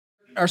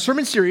Our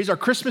sermon series, our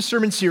Christmas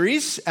sermon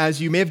series,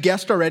 as you may have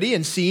guessed already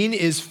and seen,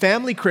 is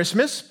Family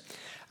Christmas.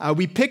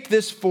 We picked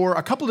this for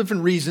a couple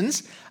different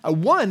reasons.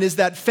 One is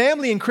that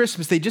family and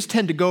Christmas, they just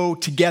tend to go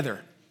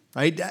together,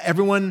 right?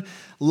 Everyone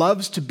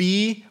loves to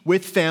be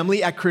with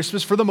family at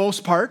Christmas for the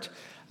most part.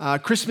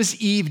 Christmas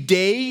Eve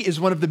day is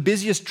one of the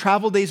busiest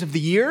travel days of the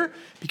year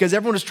because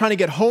everyone is trying to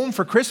get home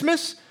for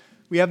Christmas.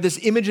 We have this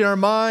image in our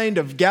mind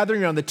of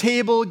gathering around the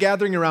table,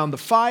 gathering around the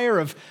fire,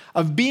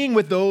 of being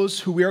with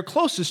those who we are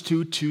closest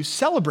to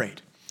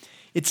celebrate.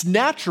 It's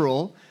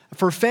natural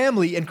for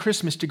family and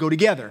Christmas to go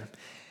together.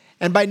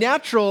 And by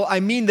natural, I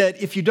mean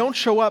that if you don't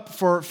show up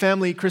for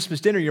family Christmas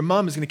dinner, your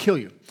mom is going to kill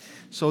you.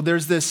 So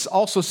there's this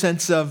also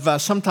sense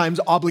of sometimes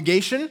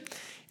obligation.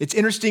 It's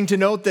interesting to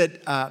note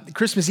that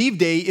Christmas Eve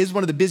day is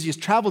one of the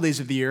busiest travel days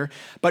of the year,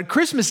 but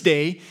Christmas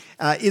Day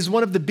is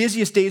one of the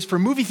busiest days for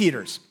movie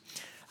theaters.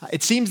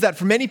 It seems that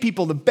for many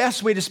people, the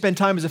best way to spend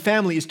time as a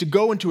family is to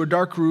go into a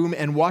dark room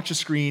and watch a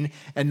screen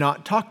and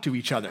not talk to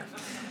each other.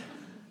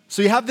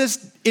 So you have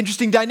this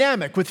interesting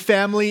dynamic with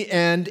family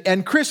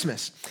and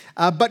Christmas.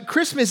 But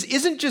Christmas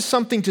isn't just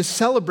something to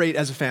celebrate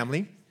as a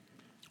family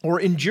or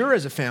endure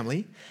as a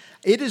family.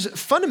 It is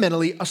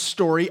fundamentally a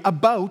story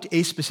about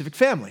a specific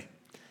family.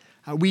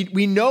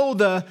 We know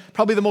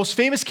probably the most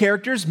famous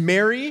characters,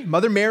 Mary,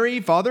 Mother Mary,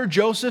 Father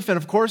Joseph, and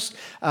of course,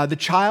 the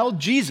child,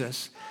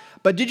 Jesus.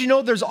 But did you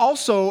know there's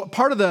also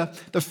part of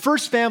the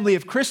first family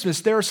of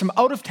Christmas, there are some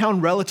out-of-town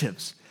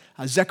relatives,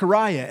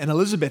 Zechariah and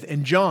Elizabeth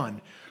and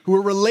John, who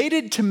are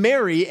related to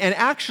Mary, and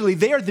actually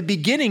they are the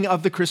beginning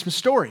of the Christmas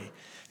story.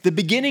 The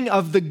beginning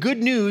of the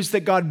good news that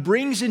God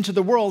brings into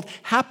the world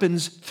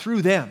happens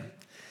through them.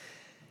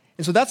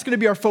 And so that's going to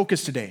be our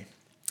focus today,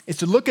 is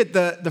to look at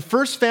the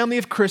first family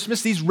of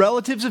Christmas, these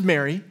relatives of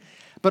Mary,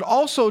 but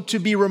also to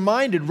be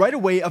reminded right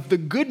away of the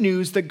good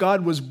news that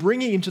God was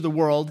bringing into the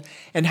world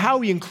and how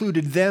he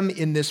included them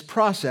in this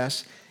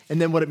process, and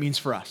then what it means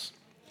for us.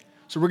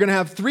 So we're going to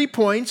have 3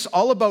 points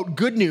all about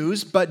good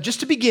news, but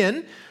just to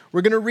begin,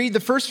 we're going to read the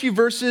first few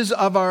verses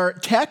of our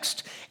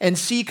text and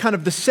see kind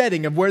of the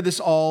setting of where this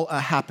all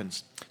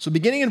happens. So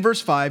beginning in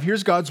verse 5,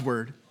 here's God's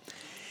word.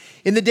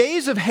 In the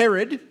days of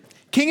Herod,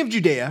 king of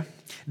Judea,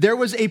 there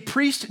was a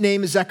priest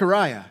named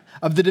Zechariah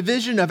of the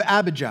division of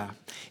Abijah.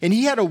 And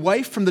he had a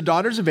wife from the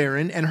daughters of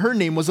Aaron, and her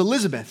name was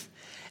Elizabeth.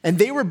 And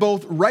they were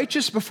both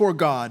righteous before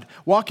God,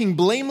 walking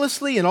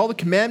blamelessly in all the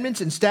commandments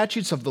and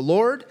statutes of the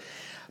Lord.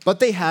 But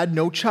they had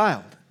no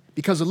child,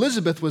 because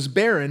Elizabeth was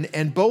barren,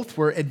 and both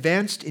were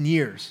advanced in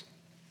years.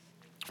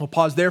 We'll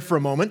pause there for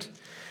a moment.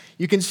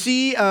 You can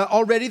see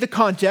already the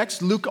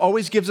context. Luke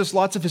always gives us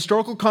lots of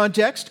historical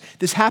context.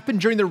 This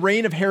happened during the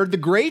reign of Herod the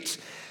Great,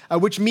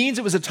 which means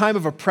it was a time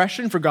of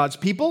oppression for God's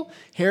people.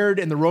 Herod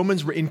and the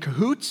Romans were in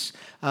cahoots.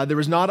 There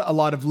was not a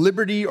lot of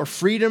liberty or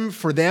freedom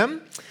for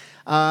them.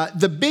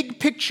 The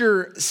big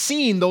picture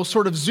scene, though,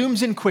 sort of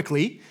zooms in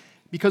quickly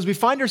because we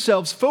find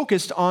ourselves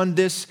focused on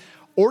this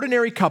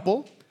ordinary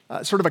couple,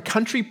 sort of a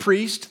country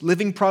priest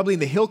living probably in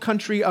the hill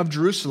country of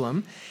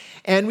Jerusalem.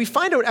 And we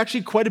find out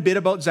actually quite a bit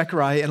about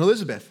Zechariah and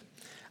Elizabeth.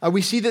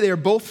 We see that they are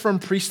both from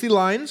priestly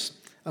lines.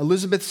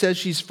 Elizabeth says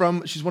she's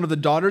one of the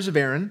daughters of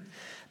Aaron.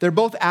 They're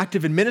both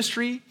active in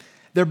ministry.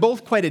 They're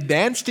both quite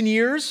advanced in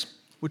years,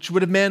 which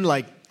would have meant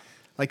like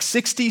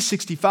 60,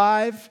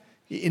 65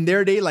 in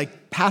their day,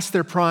 like past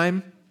their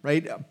prime,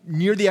 right?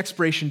 Near the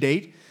expiration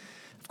date.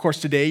 Of course,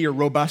 today you're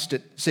robust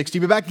at 60,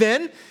 but back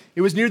then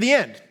it was near the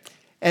end.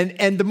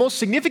 And the most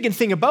significant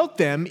thing about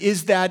them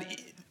is that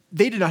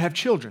they did not have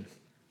children.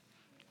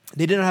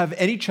 They did not have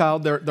any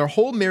child their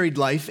whole married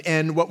life.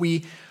 And what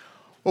we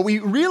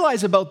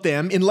realize about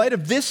them in light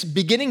of this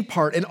beginning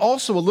part and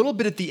also a little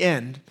bit at the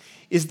end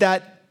is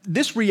that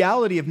this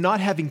reality of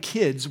not having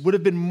kids would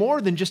have been more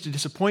than just a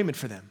disappointment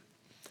for them.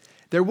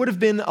 There would have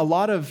been a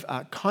lot of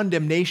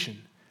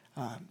condemnation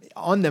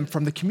on them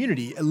from the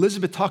community.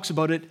 Elizabeth talks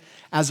about it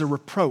as a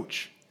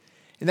reproach.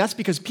 And that's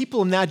because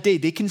people in that day,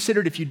 they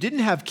considered if you didn't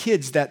have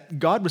kids that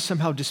God was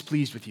somehow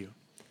displeased with you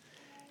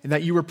and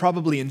that you were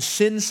probably in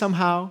sin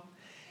somehow.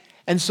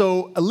 And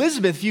so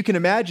Elizabeth, you can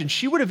imagine,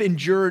 she would have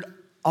endured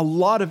a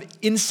lot of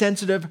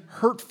insensitive,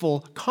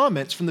 hurtful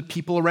comments from the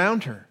people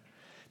around her.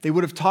 They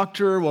would have talked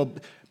to her, well,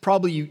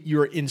 probably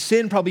you're in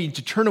sin, probably you need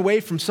to turn away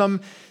from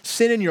some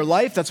sin in your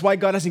life. That's why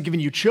God hasn't given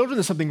you children.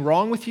 There's something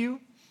wrong with you.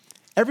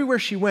 Everywhere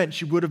she went,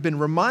 she would have been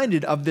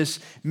reminded of this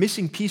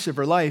missing piece of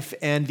her life,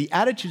 and the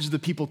attitudes of the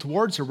people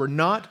towards her were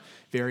not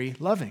very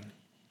loving.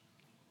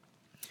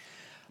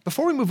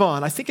 Before we move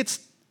on, I think it's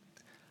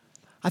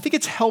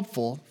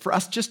helpful for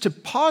us just to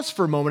pause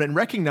for a moment and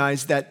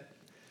recognize that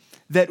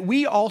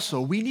we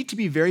need to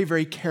be very,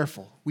 very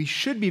careful. We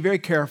should be very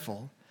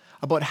careful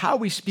about how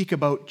we speak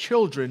about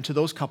children to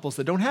those couples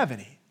that don't have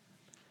any.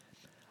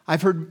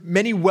 I've heard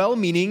many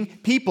well-meaning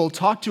people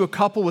talk to a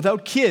couple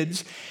without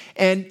kids,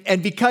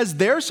 and because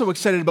they're so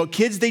excited about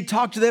kids, they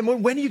talk to them,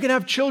 when are you going to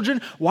have children?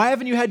 Why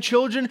haven't you had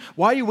children?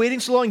 Why are you waiting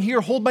so long?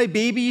 Here, hold my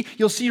baby.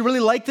 You'll see you really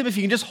like them if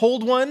you can just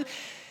hold one.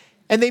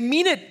 And they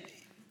mean it,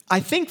 I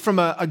think, from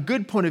a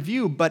good point of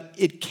view, but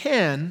it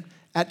can,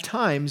 at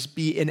times,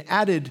 be an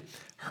added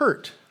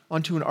hurt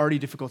onto an already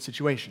difficult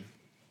situation.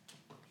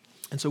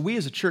 And so we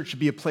as a church should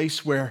be a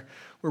place where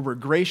we're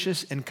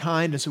gracious and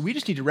kind. And so we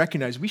just need to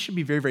recognize we should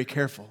be very, very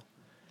careful.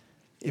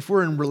 If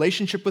we're in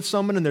relationship with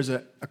someone and there's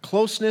a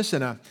closeness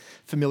and a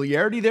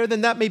familiarity there,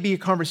 then that may be a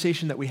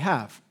conversation that we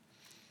have.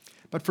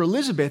 But for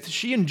Elizabeth,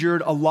 she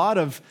endured a lot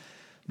of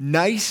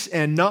nice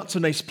and not so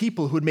nice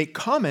people who would make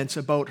comments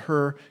about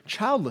her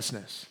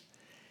childlessness.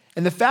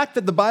 And the fact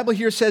that the Bible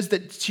here says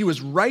that she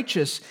was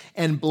righteous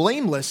and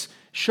blameless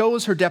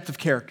shows her depth of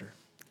character.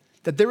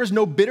 That there was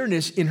no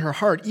bitterness in her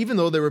heart, even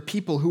though there were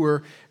people who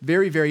were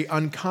very, very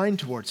unkind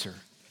towards her.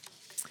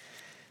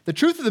 The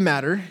truth of the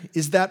matter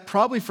is that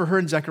probably for her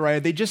and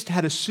Zechariah, they just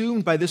had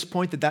assumed by this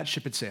point that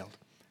ship had sailed.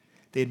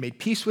 They had made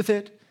peace with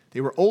it.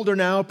 They were older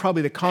now.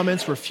 Probably the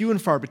comments were few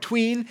and far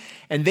between.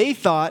 And they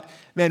thought,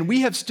 man,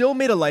 we have still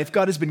made a life.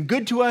 God has been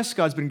good to us.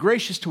 God's been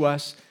gracious to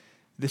us.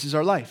 This is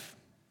our life.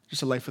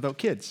 Just a life without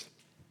kids.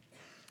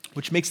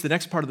 Which makes the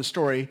next part of the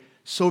story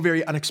so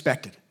very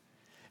unexpected.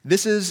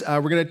 This is,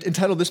 we're going to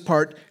entitle this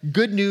part,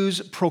 Good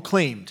News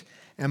Proclaimed.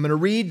 And I'm going to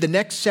read the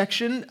next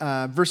section,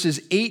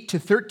 verses 8 to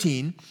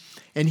 13.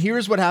 And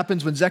here's what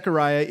happens when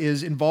Zechariah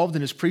is involved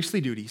in his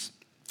priestly duties.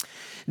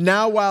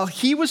 Now, while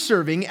he was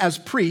serving as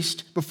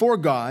priest before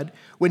God,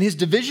 when his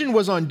division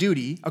was on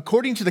duty,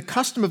 according to the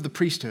custom of the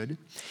priesthood,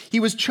 he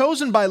was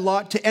chosen by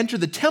lot to enter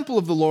the temple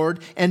of the Lord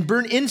and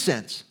burn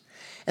incense.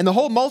 And the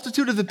whole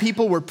multitude of the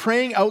people were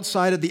praying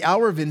outside at the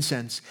hour of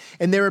incense.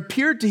 And there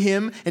appeared to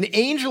him an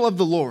angel of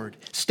the Lord,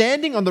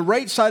 standing on the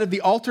right side of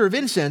the altar of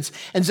incense.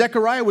 And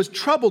Zechariah was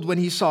troubled when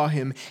he saw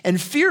him, and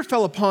fear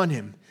fell upon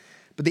him.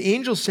 But the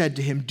angel said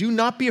to him, "Do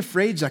not be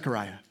afraid,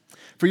 Zechariah,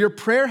 for your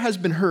prayer has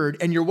been heard,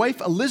 and your wife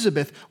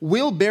Elizabeth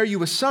will bear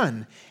you a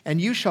son, and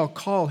you shall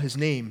call his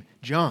name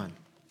John."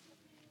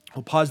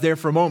 We'll pause there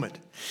for a moment.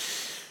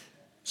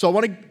 So I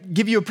want to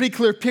give you a pretty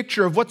clear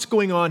picture of what's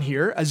going on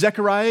here.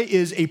 Zechariah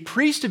is a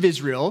priest of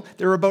Israel.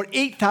 There were about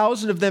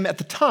 8,000 of them at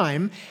the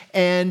time,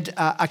 and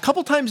a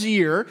couple times a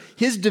year,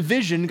 his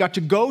division got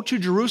to go to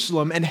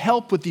Jerusalem and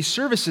help with these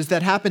services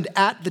that happened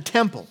at the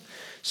temple.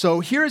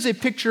 So here's a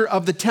picture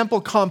of the temple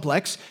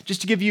complex,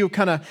 just to give you a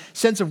kind of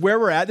sense of where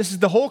we're at. This is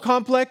the whole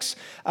complex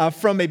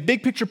from a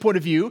big picture point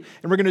of view,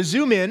 and we're going to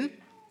zoom in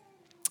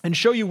and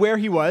show you where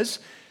he was.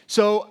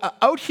 So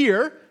out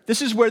here,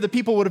 this is where the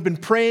people would have been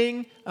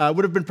praying,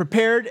 would have been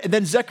prepared, and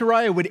then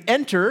Zechariah would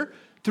enter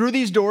through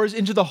these doors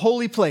into the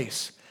holy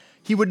place.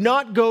 He would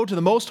not go to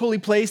the most holy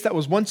place that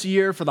was once a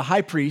year for the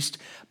high priest,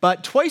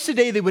 but twice a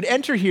day they would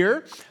enter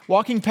here,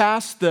 walking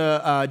past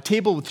the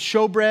table with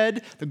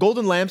showbread, the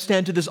golden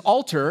lampstand to this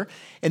altar,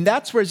 and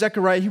that's where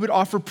Zechariah, he would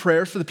offer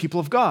prayers for the people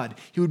of God.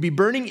 He would be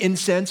burning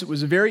incense. It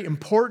was a very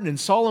important and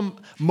solemn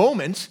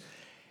moment,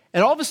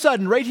 and all of a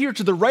sudden, right here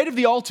to the right of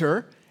the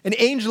altar, an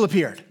angel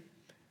appeared.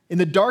 In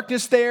the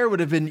darkness there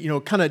would have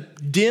been, kind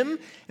of dim,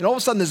 and all of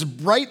a sudden this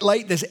bright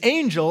light, this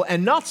angel,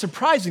 and not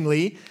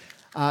surprisingly,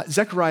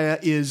 Zechariah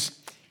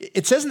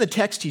it says in the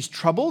text he's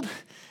troubled,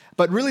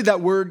 but really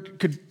that word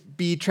could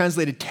be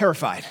translated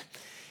terrified.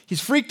 He's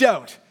freaked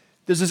out.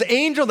 There's this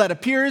angel that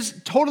appears,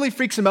 totally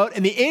freaks him out,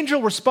 and the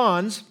angel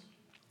responds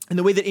in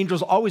the way that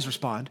angels always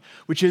respond,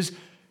 which is,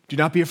 do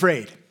not be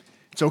afraid.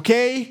 It's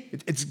okay.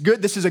 It's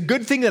good. This is a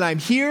good thing that I'm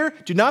here.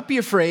 Do not be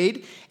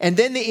afraid. And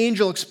then the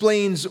angel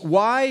explains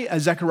why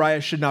Zechariah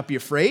should not be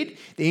afraid.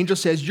 The angel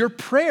says, your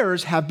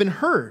prayers have been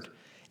heard,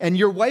 and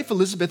your wife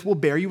Elizabeth will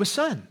bear you a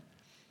son.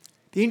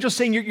 The angel's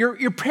saying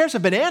your prayers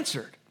have been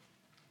answered.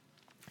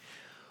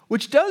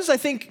 Which does, I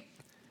think,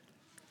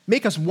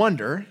 make us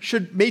wonder,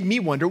 made me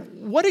wonder,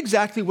 what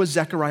exactly was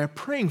Zechariah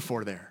praying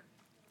for there?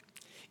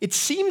 It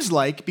seems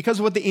like, because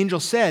of what the angel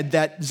said,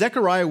 that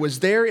Zechariah was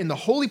there in the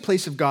holy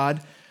place of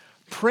God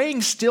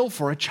praying still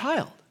for a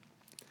child.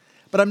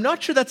 But I'm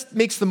not sure that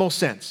makes the most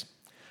sense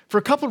for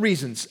a couple of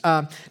reasons.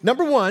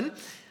 Number one,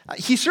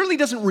 he certainly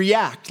doesn't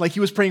react like he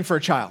was praying for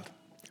a child.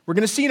 We're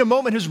going to see in a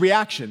moment his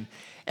reaction.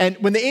 And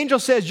when the angel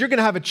says, you're going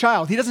to have a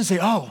child, he doesn't say,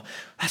 oh,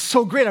 that's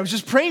so great, I was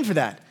just praying for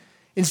that.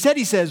 Instead,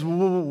 he says,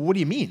 well, what do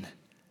you mean?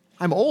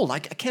 I'm old, I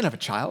can't have a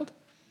child.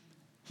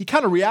 He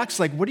kind of reacts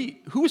like,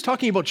 who was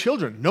talking about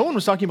children? No one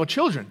was talking about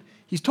children.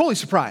 He's totally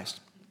surprised.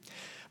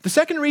 The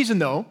second reason,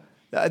 though,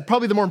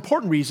 probably the more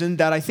important reason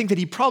that I think that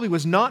he probably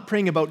was not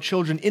praying about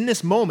children in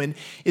this moment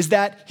is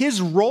that his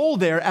role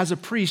there as a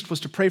priest was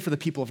to pray for the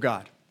people of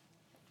God.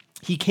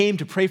 He came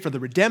to pray for the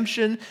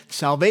redemption,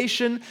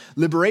 salvation,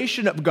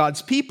 liberation of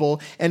God's people,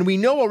 and we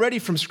know already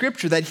from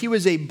Scripture that he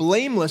was a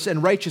blameless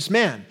and righteous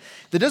man.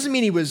 That doesn't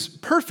mean he was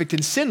perfect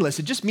and sinless.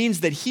 It just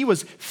means that he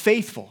was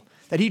faithful,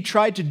 that he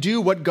tried to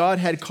do what God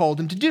had called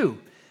him to do.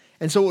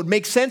 And so it would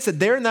make sense that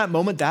there in that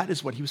moment, that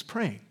is what he was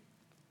praying.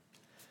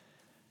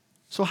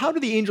 So how do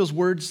the angel's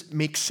words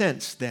make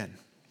sense then,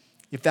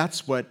 if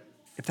that's what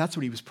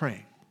he was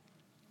praying?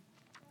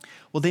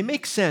 Well, they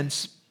make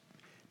sense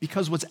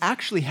because what's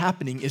actually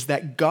happening is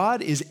that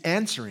God is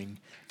answering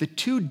the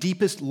two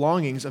deepest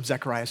longings of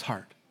Zechariah's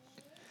heart.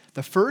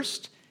 The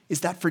first is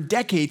that for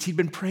decades he'd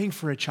been praying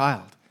for a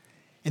child.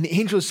 And the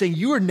angel is saying,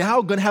 you are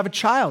now going to have a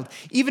child,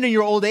 even in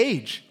your old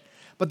age.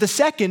 But the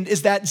second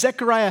is that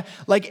Zechariah,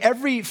 like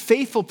every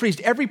faithful priest,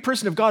 every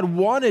person of God,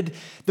 wanted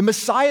the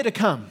Messiah to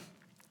come,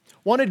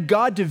 wanted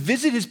God to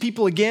visit his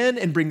people again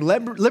and bring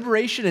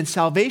liberation and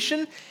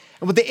salvation.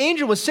 And what the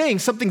angel was saying,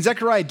 something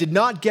Zechariah did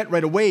not get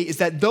right away, is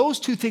that those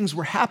two things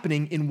were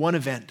happening in one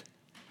event.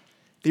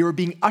 They were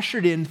being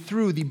ushered in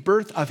through the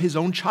birth of his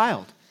own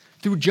child,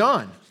 through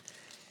John.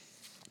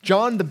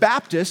 John the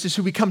Baptist is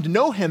who we come to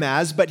know him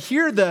as, but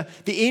here the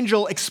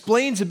angel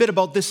explains a bit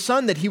about this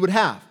son that he would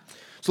have.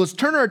 So let's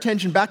turn our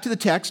attention back to the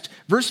text,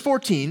 verse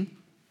 14.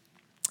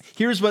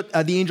 Here's what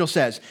the angel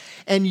says.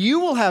 And you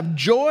will have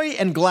joy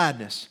and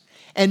gladness,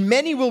 and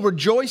many will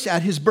rejoice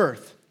at his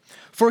birth.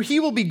 For he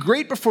will be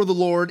great before the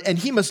Lord, and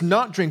he must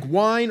not drink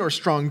wine or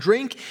strong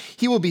drink.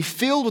 He will be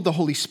filled with the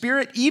Holy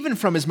Spirit, even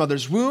from his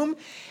mother's womb,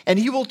 and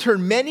he will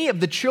turn many of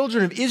the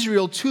children of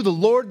Israel to the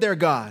Lord their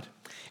God.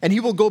 And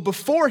he will go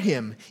before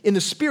him in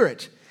the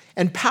spirit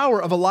and power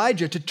of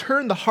Elijah to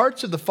turn the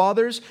hearts of the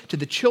fathers to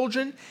the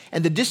children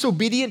and the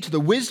disobedient to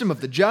the wisdom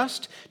of the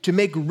just, to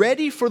make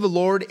ready for the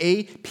Lord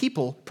a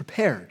people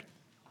prepared.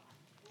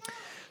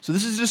 So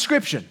this is a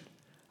description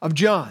of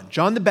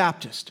John the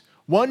Baptist,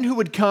 one who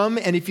would come,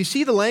 and if you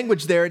see the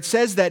language there, it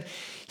says that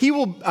he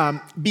will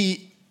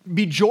be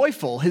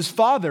joyful. His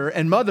father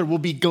and mother will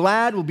be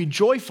glad, will be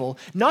joyful,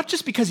 not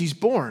just because he's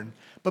born,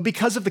 but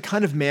because of the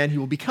kind of man he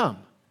will become.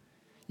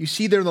 You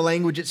see there in the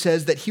language, it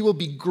says that he will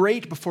be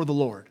great before the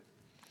Lord.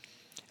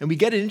 And we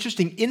get an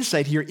interesting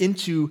insight here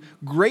into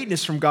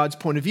greatness from God's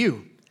point of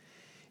view.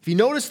 If you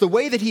notice the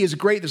way that he is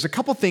great, there's a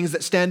couple things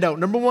that stand out.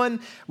 Number one,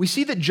 we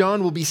see that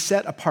John will be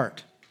set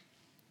apart.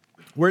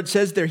 Where it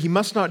says there, he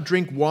must not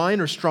drink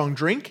wine or strong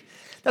drink,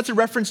 that's a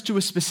reference to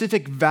a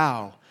specific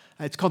vow.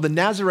 It's called the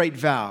Nazirite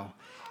vow.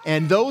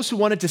 And those who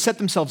wanted to set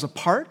themselves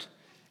apart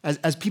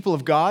as people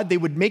of God, they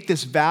would make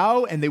this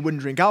vow and they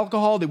wouldn't drink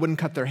alcohol, they wouldn't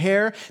cut their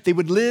hair, they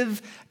would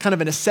live kind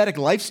of an ascetic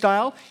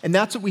lifestyle, and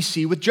that's what we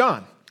see with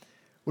John.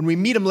 When we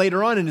meet him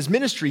later on in his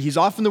ministry, he's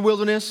off in the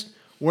wilderness,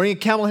 wearing a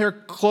camel hair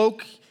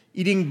cloak,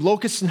 eating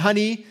locusts and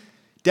honey,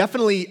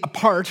 definitely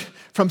apart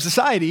from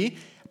society,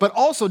 but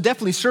also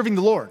definitely serving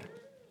the Lord.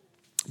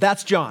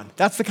 That's John.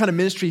 That's the kind of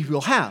ministry he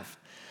will have.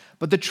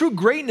 But the true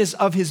greatness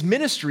of his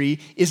ministry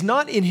is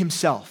not in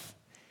himself.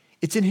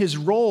 It's in his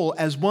role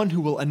as one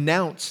who will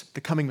announce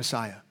the coming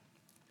Messiah.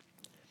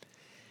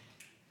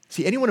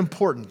 See, anyone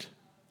important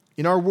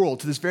in our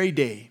world to this very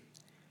day,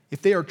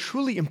 if they are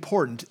truly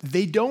important,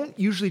 they don't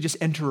usually just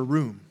enter a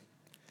room.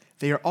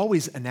 They are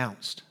always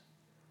announced.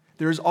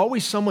 There is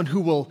always someone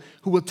who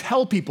will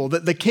tell people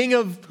that the king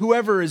of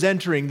whoever is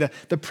entering,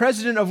 the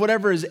president of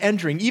whatever is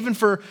entering. Even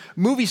for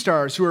movie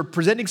stars who are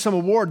presenting some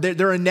award,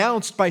 they're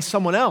announced by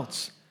someone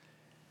else.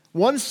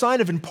 One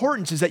sign of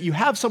importance is that you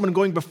have someone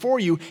going before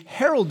you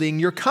heralding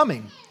your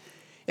coming.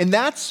 And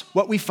that's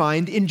what we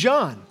find in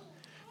John.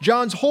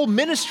 John's whole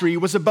ministry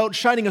was about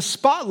shining a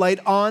spotlight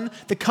on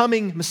the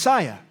coming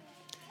Messiah.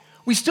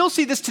 We still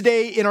see this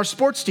today in our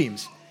sports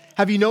teams.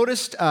 Have you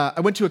noticed, I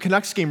went to a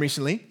Canucks game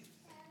recently,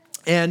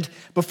 and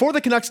before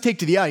the Canucks take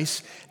to the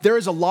ice, there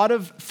is a lot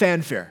of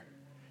fanfare.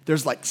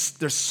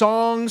 There's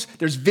songs,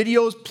 there's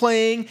videos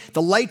playing,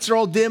 the lights are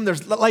all dim,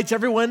 there's lights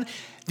everywhere.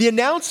 The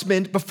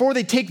announcement before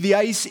they take the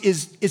ice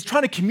is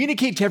trying to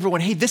communicate to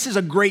everyone, hey, this is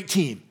a great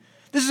team.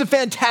 This is a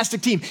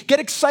fantastic team. Get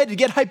excited,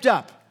 get hyped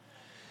up.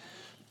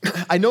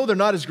 I know they're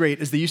not as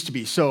great as they used to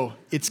be, so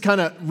it's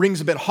kind of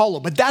rings a bit hollow,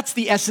 but that's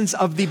the essence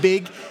of the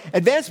big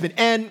advancement.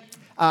 And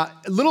a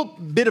little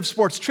bit of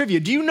sports trivia.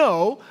 Do you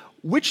know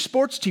which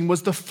sports team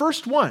was the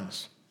first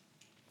ones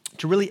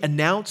to really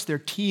announce their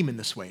team in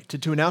this way,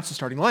 to announce the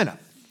starting lineup?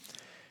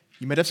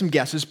 You might have some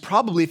guesses.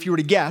 Probably, if you were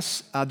to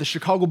guess, the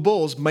Chicago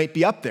Bulls might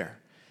be up there.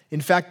 In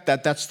fact,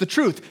 that's the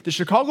truth. The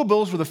Chicago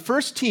Bulls were the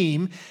first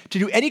team to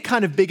do any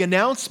kind of big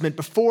announcement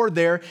before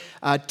their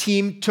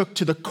team took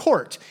to the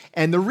court.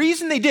 And the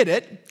reason they did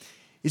it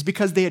is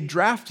because they had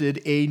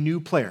drafted a new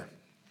player.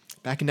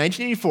 Back in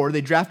 1984,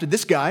 they drafted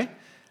this guy,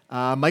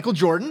 Michael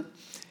Jordan.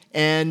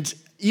 And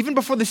even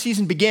before the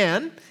season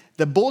began,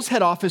 the Bulls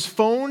head office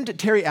phoned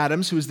Terry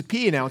Adams, who was the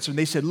PA announcer, and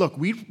they said, look,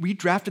 we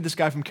drafted this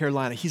guy from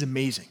Carolina. He's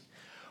amazing.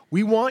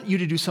 We want you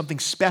to do something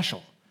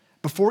special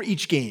before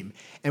each game,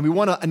 and we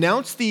want to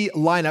announce the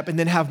lineup and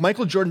then have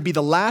Michael Jordan be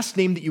the last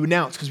name that you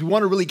announce because we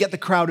want to really get the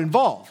crowd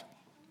involved.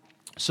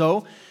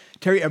 So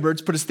Terry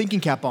Edwards put his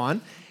thinking cap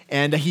on,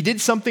 and he did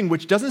something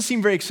which doesn't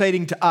seem very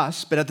exciting to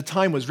us, but at the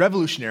time was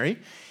revolutionary.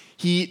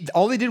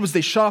 All they did was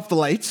they shut off the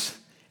lights,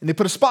 and they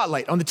put a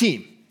spotlight on the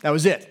team. That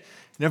was it.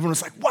 And everyone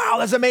was like, wow,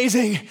 that's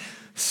amazing.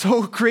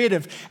 So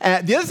creative.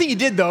 The other thing he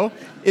did, though,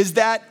 is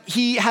that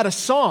he had a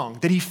song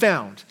that he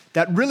found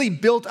that really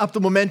built up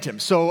the momentum.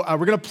 So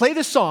we're going to play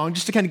this song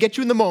just to kind of get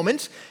you in the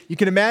moment. You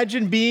can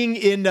imagine being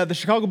in the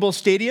Chicago Bulls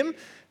Stadium.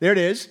 There it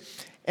is.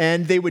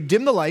 And they would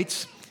dim the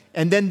lights,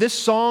 and then this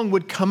song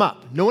would come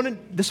up.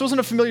 This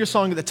wasn't a familiar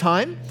song at the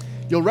time.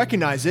 You'll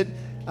recognize it.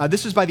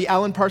 This is by the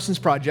Alan Parsons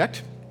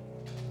Project.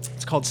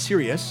 It's called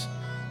Sirius,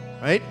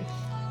 right?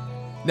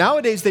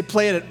 Nowadays, they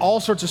play it at all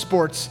sorts of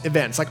sports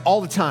events, like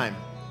all the time.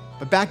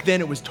 But back then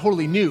it was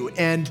totally new.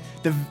 And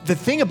the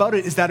thing about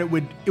it is that it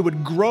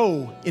would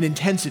grow in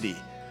intensity,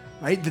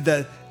 right?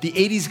 The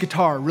 80s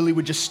guitar really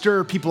would just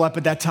stir people up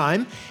at that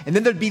time. And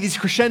then there'd be these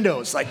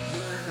crescendos, like,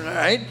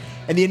 right?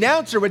 And the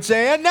announcer would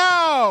say, and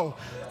now,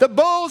 the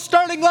Bulls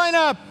starting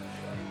lineup.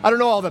 I don't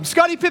know all of them.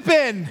 Scottie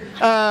Pippen,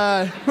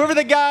 whoever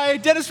the guy,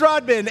 Dennis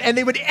Rodman. And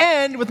they would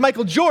end with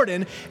Michael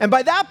Jordan. And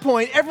by that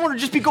point, everyone would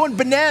just be going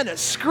bananas,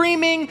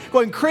 screaming,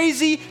 going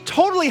crazy,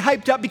 totally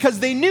hyped up because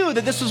they knew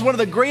that this was one of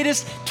the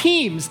greatest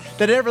teams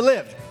that had ever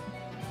lived.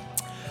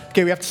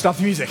 Okay, we have to stop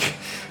the music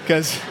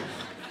because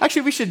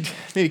actually we should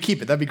maybe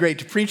keep it. That'd be great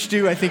to preach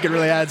to. I think it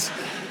really adds.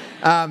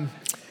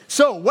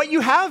 So what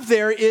you have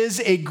there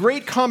is a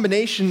great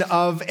combination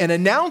of an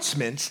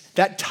announcement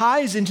that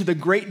ties into the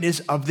greatness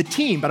of the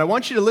team. But I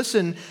want you to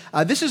listen.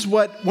 This is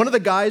what one of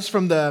the guys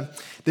from the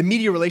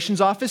media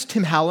relations office,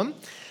 Tim Hallam,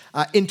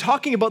 in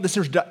talking about this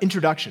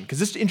introduction, because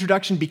this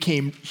introduction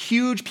became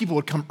huge. People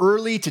would come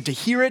early to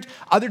hear it.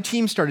 Other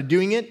teams started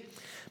doing it.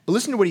 But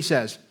listen to what he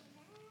says.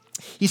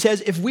 He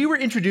says, if we were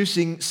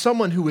introducing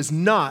someone who was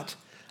not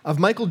of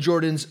Michael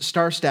Jordan's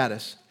star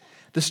status,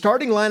 the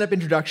starting lineup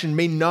introduction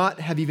may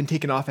not have even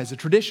taken off as a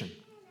tradition.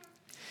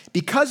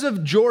 Because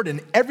of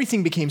Jordan,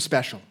 everything became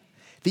special.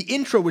 The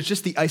intro was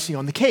just the icing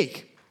on the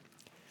cake.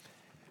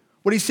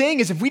 What he's saying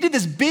is if we did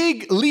this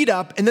big lead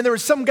up and then there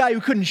was some guy who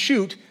couldn't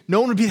shoot, no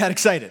one would be that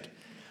excited.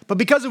 But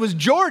because it was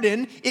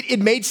Jordan, it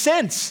made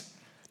sense.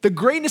 The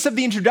greatness of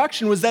the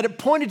introduction was that it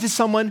pointed to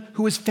someone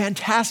who was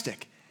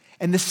fantastic.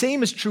 And the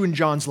same is true in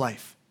John's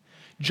life.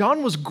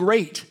 John was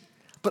great,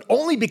 but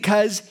only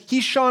because he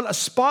shone a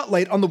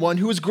spotlight on the one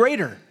who was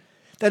greater.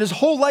 That his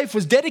whole life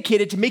was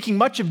dedicated to making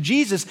much of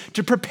Jesus,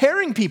 to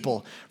preparing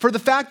people for the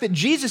fact that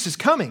Jesus is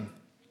coming.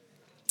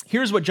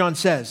 Here's what John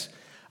says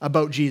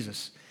about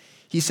Jesus.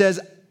 He says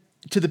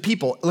to the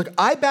people, look,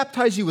 I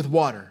baptize you with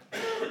water,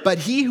 but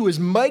he who is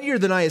mightier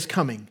than I is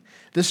coming,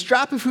 the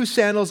strap of whose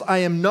sandals I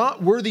am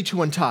not worthy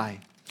to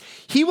untie.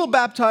 He will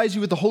baptize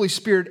you with the Holy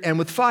Spirit and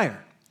with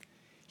fire.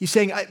 He's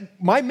saying,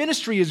 my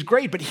ministry is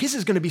great, but his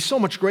is going to be so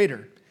much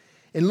greater.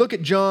 And look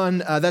at John,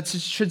 that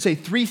should say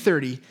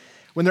 3:30,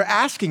 when they're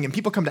asking him,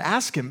 people come to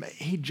ask him,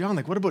 hey, John,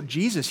 what about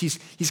Jesus?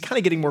 He's kind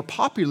of getting more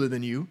popular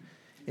than you.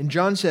 And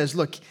John says,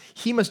 look,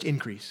 he must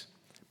increase,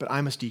 but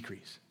I must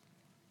decrease.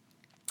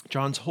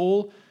 John's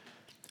whole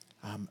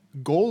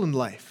goal in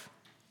life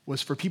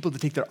was for people to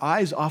take their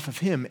eyes off of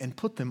him and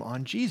put them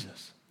on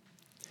Jesus.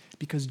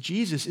 Because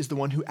Jesus is the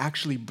one who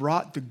actually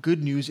brought the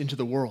good news into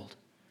the world,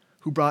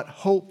 who brought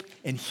hope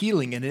and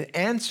healing and an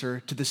answer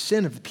to the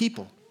sin of the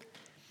people.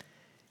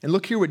 And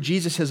look here what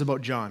Jesus says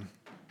about John.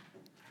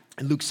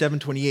 In Luke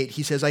 7:28,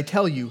 he says, I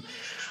tell you,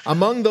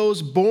 among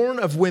those born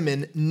of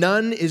women,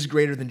 none is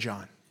greater than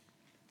John.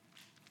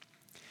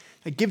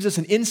 That gives us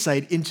an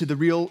insight into the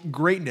real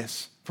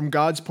greatness from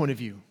God's point of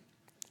view.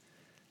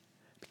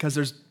 Because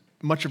there's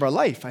much of our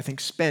life, I think,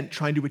 spent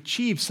trying to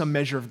achieve some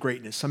measure of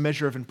greatness, some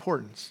measure of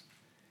importance.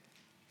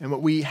 And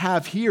what we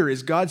have here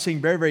is God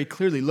saying very, very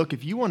clearly, look,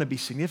 if you want to be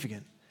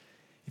significant,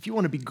 if you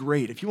want to be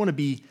great, if you want to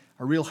be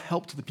a real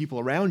help to the people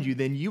around you,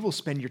 then you will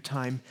spend your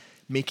time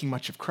making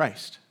much of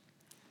Christ.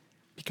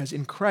 Because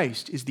in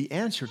Christ is the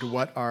answer to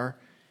what our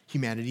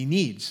humanity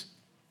needs.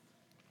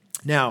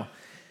 Now,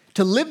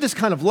 to live this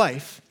kind of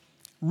life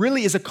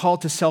really is a call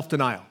to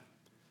self-denial.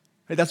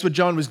 Right? That's what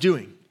John was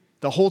doing.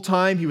 The whole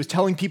time he was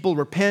telling people,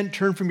 repent,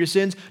 turn from your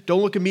sins,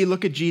 don't look at me,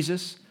 look at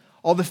Jesus.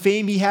 All the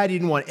fame he had, he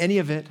didn't want any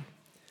of it.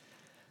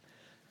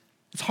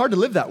 It's hard to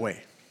live that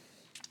way.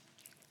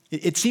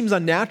 It seems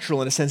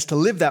unnatural in a sense to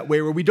live that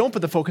way where we don't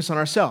put the focus on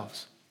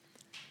ourselves.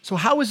 So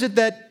how is it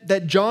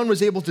that John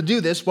was able to do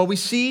this? Well, we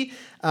see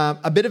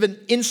a bit of an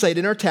insight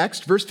in our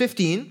text. Verse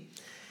 15,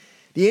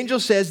 the angel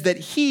says that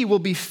he will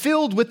be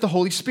filled with the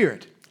Holy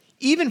Spirit,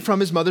 even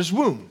from his mother's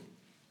womb.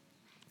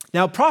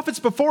 Now, prophets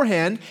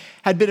beforehand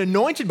had been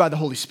anointed by the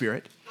Holy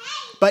Spirit,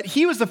 but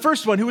he was the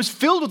first one who was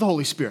filled with the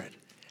Holy Spirit,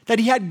 that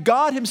he had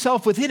God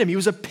himself within him. He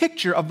was a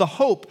picture of the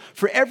hope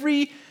for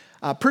every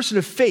person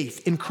of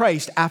faith in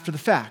Christ after the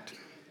fact.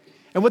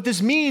 And what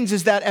this means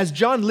is that as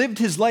John lived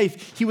his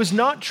life, he was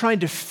not trying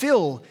to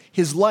fill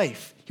his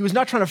life. He was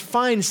not trying to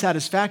find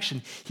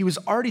satisfaction. He was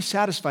already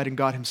satisfied in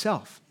God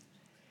himself.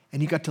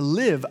 And he got to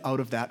live out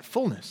of that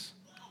fullness.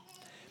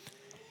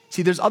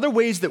 See, there's other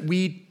ways that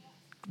we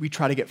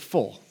try to get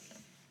full.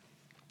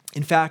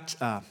 In fact,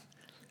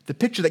 the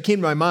picture that came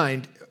to my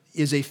mind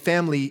is a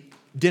family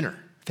dinner,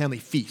 family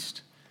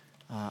feast.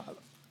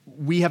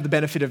 We have the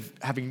benefit of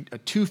having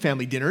two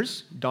family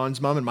dinners, Dawn's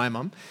mom and my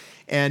mom.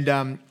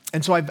 And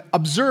so I've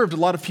observed a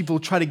lot of people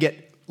try to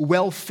get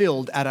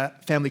well-filled at a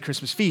family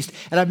Christmas feast.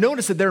 And I've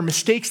noticed that there are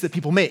mistakes that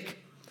people make.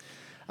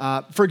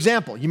 For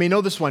example, you may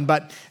know this one,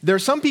 but there are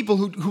some people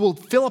who will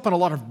fill up on a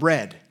lot of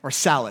bread or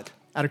salad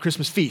at a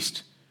Christmas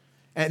feast.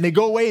 And they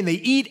go away and they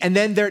eat, and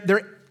then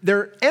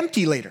they're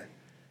empty later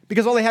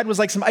because all they had was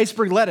like some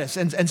iceberg lettuce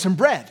and some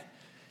bread.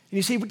 And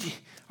you say,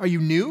 are you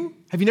new?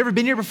 Have you never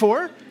been here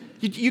before?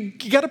 You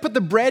got to put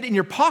the bread in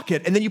your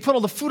pocket, and then you put all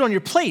the food on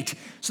your plate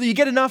so that you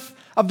get enough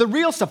of the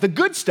real stuff, the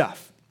good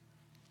stuff.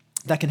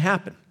 That can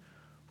happen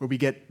where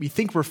we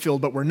think we're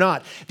filled, but we're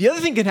not. The other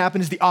thing can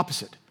happen is the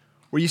opposite,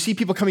 where you see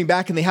people coming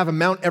back and they have a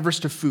Mount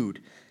Everest of food.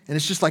 And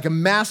it's just like a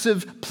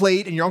massive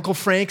plate, and your Uncle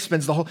Frank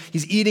spends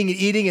he's eating and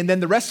eating, and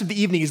then the rest of the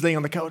evening he's laying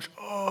on the couch,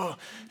 and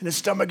his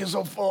stomach is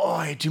so full,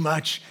 I ate too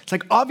much. It's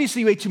like,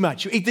 obviously you ate too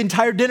much. You ate the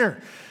entire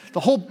dinner,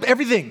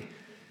 everything.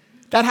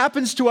 That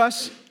happens to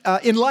us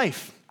in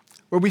life,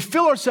 where we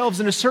fill ourselves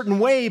in a certain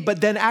way,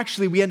 but then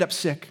actually we end up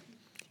sick.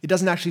 It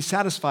doesn't actually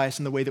satisfy us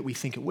in the way that we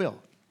think it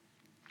will.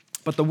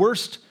 But the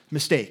worst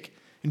mistake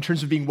in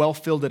terms of being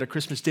well-filled at a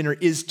Christmas dinner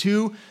is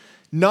to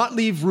not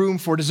leave room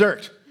for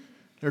dessert.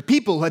 There are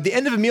people who at the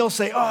end of a meal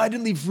say, I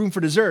didn't leave room for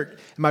dessert.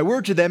 And my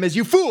word to them is,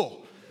 you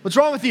fool, what's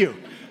wrong with you?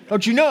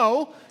 Don't you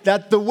know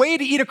that the way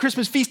to eat a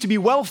Christmas feast to be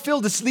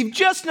well-filled is to leave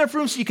just enough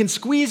room so you can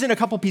squeeze in a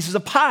couple pieces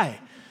of pie?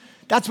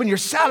 That's when you're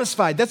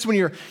satisfied. That's when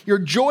you're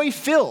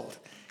joy-filled.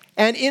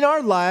 And in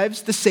our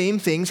lives, the same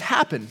things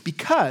happen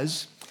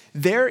because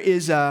there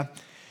is a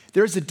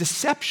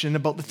deception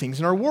about the things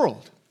in our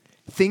world,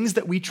 things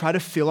that we try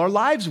to fill our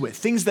lives with,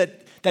 things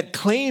that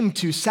claim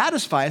to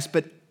satisfy us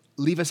but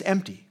leave us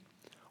empty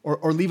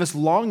or leave us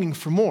longing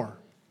for more.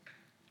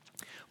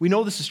 We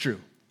know this is true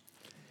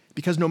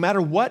because no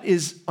matter what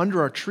is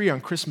under our tree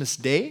on Christmas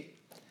Day,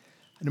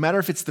 no matter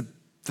if it's the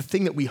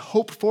thing that we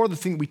hoped for, the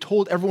thing that we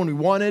told everyone we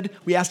wanted,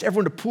 we asked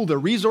everyone to pool their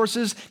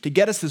resources to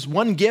get us this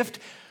one gift,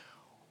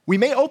 we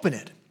may open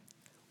it.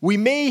 We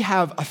may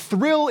have a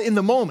thrill in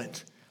the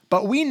moment,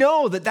 but we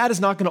know that is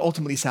not going to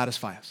ultimately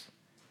satisfy us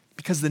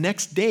because the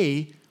next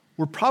day,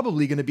 we're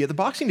probably going to be at the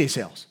Boxing Day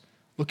sales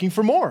looking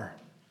for more.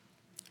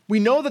 We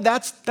know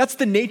that's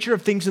the nature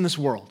of things in this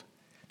world,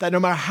 that no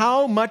matter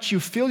how much you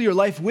fill your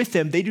life with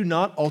them, they do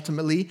not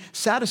ultimately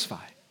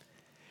satisfy.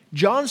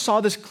 John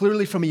saw this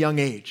clearly from a young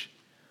age.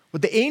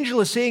 What the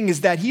angel is saying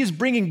is that he is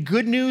bringing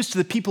good news to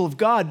the people of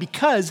God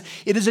because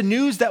it is a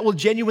news that will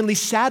genuinely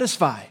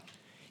satisfy.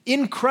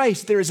 In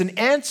Christ, there is an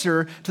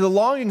answer to the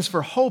longings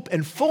for hope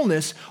and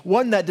fullness,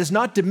 one that does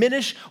not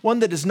diminish, one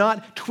that does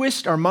not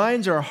twist our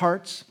minds or our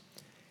hearts.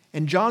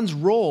 And John's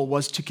role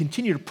was to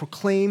continue to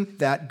proclaim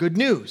that good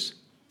news.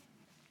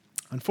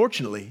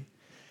 Unfortunately,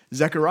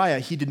 Zechariah,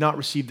 he did not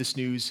receive this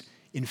news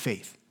in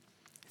faith.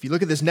 If you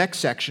look at this next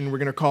section, we're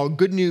going to call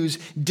good news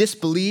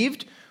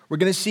disbelieved. We're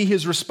going to see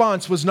his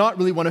response was not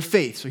really one of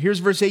faith. So here's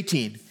verse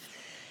 18.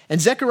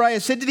 And Zechariah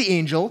said to the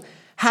angel,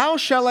 "How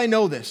shall I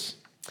know this?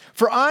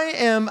 For I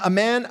am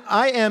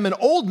an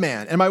old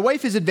man, and my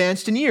wife is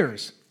advanced in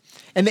years."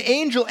 And the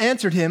angel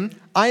answered him,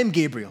 "I am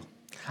Gabriel.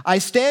 I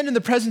stand in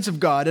the presence of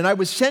God, and I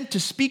was sent to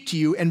speak to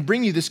you and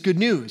bring you this good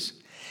news.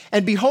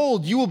 And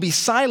behold, you will be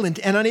silent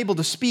and unable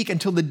to speak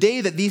until the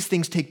day that these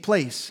things take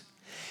place,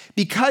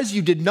 because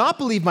you did not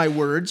believe my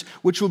words,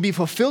 which will be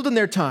fulfilled in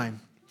their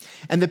time."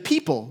 And the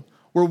people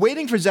were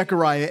waiting for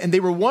Zechariah, and they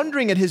were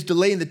wondering at his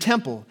delay in the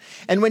temple.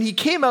 And when he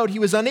came out, he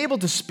was unable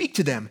to speak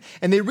to them.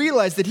 And they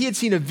realized that he had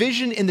seen a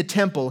vision in the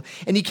temple,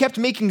 and he kept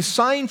making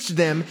signs to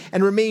them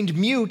and remained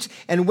mute.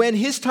 And when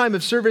his time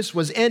of service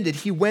was ended,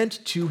 he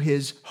went to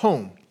his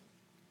home.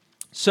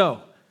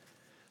 So,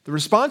 the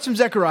response from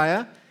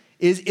Zechariah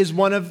is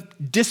one of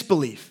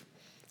disbelief.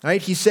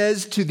 Right? He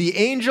says to the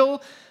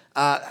angel,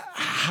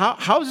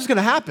 how is this going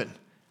to happen?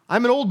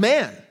 I'm an old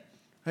man.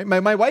 Right?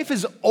 My wife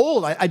is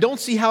old. I don't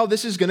see how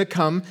this is going to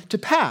come to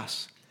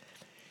pass.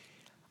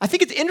 I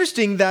think it's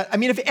interesting that,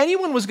 if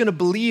anyone was going to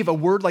believe a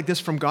word like this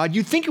from God,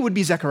 you'd think it would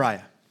be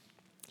Zechariah.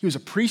 He was a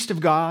priest of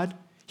God.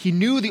 He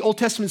knew the Old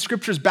Testament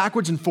scriptures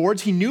backwards and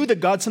forwards. He knew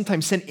that God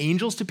sometimes sent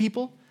angels to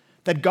people,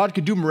 that God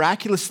could do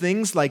miraculous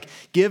things like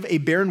give a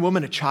barren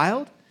woman a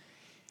child.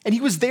 And he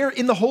was there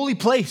in the holy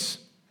place.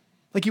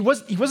 Like he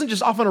wasn't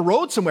just off on a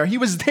road somewhere. He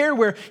was there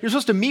where you're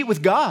supposed to meet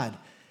with God.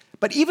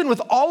 But even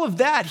with all of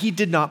that, he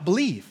did not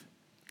believe.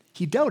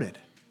 He doubted.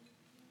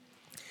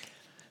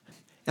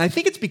 And I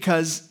think it's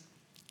because,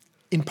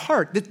 in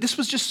part, this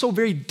was just so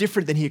very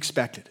different than he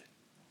expected.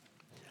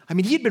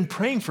 He had been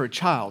praying for a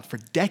child for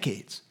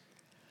decades.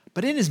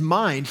 But in his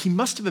mind, he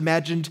must have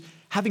imagined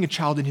having a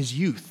child in his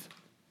youth.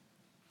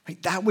 Right?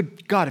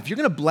 God, if you're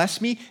going to bless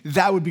me,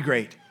 that would be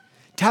great.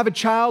 To have a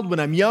child when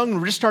I'm young,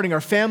 we're just starting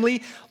our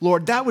family,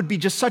 Lord, that would be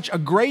just such a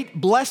great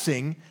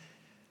blessing.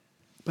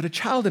 But a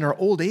child in our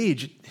old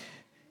age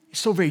is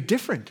so very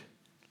different.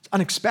 It's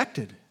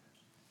unexpected.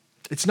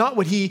 It's not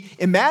what he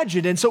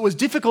imagined, and so it was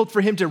difficult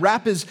for him to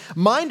wrap his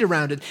mind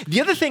around it.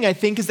 The other thing I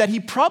think is that he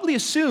probably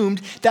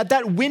assumed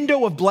that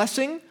window of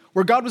blessing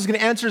where God was going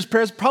to answer his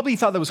prayers, probably he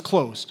thought that was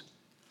closed.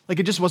 Like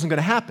it just wasn't going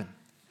to happen.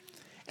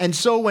 And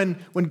so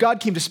when God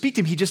came to speak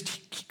to him, he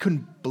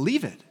couldn't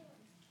believe it.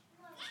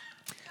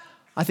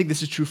 I think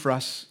this is true for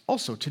us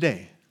also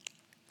today.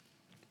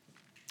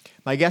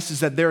 My guess is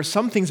that there are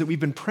some things that we've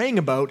been praying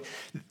about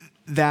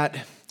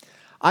that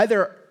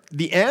either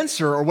the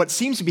answer or what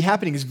seems to be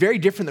happening is very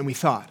different than we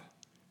thought.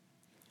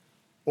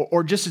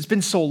 Or just it's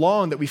been so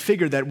long that we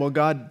figured that, well,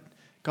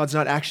 God's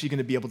not actually going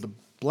to be able to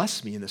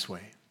bless me in this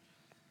way.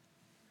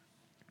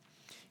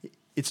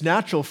 It's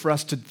natural for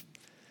us to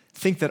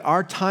think that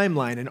our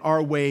timeline and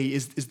our way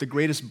is the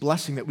greatest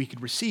blessing that we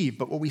could receive.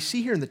 But what we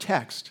see here in the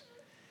text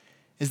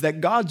is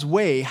that God's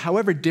way,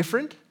 however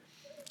different,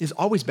 is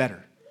always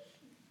better.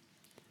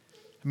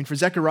 I mean, for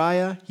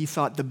Zechariah, he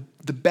thought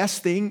the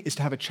best thing is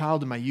to have a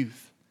child in my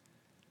youth.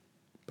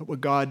 But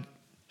what God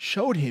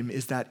showed him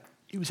is that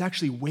it was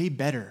actually way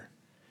better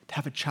to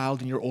have a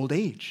child in your old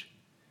age.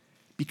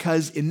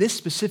 Because in this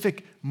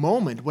specific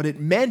moment, what it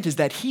meant is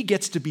that he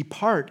gets to be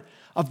part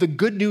of the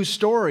good news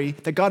story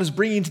that God is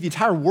bringing to the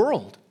entire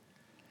world.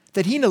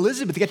 That he and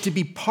Elizabeth get to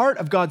be part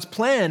of God's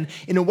plan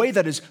in a way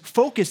that is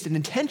focused and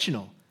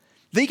intentional.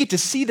 They get to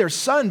see their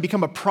son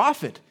become a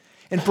prophet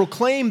and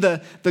proclaim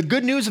the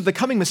good news of the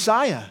coming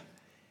Messiah.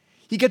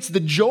 He gets the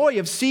joy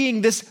of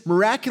seeing this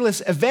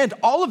miraculous event.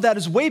 All of that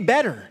is way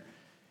better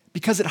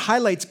because it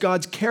highlights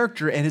God's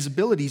character and his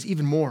abilities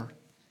even more.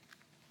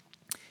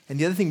 And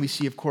the other thing we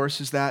see, of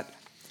course, is that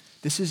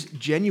this is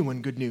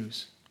genuine good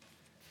news.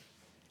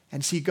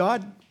 And see,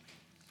 God,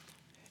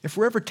 if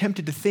we're ever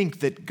tempted to think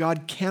that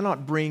God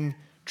cannot bring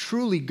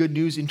truly good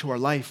news into our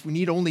life, we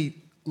need only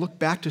look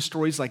back to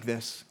stories like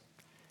this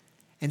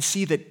and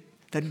see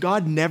that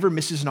God never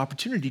misses an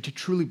opportunity to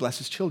truly bless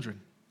his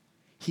children.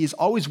 He is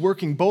always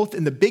working both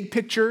in the big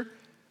picture,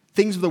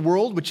 things of the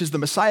world, which is the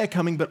Messiah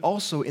coming, but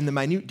also in the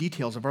minute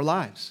details of our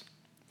lives.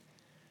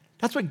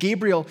 That's what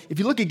Gabriel, if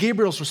you look at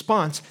Gabriel's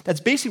response, that's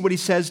basically what he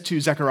says to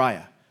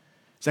Zechariah.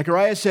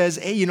 Zechariah says,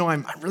 hey,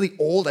 I'm really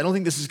old. I don't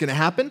think this is going to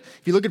happen.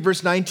 If you look at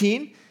verse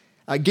 19,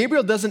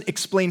 Gabriel doesn't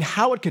explain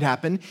how it could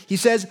happen. He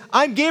says,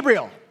 I'm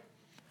Gabriel.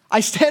 I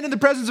stand in the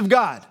presence of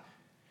God.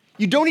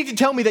 You don't need to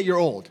tell me that you're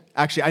old.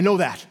 Actually, I know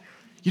that.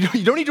 You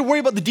don't need to worry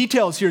about the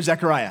details here,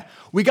 Zechariah.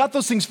 We got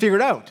those things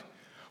figured out.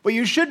 What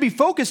you should be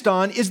focused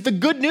on is the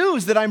good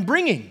news that I'm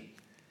bringing.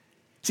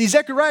 See,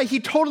 Zechariah, he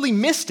totally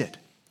missed it.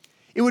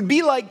 It would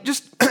be like,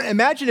 just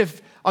imagine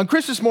if on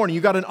Christmas morning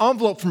you got an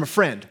envelope from a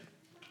friend,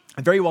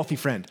 a very wealthy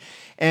friend,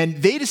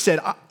 and they just said,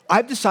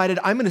 I've decided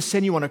I'm going to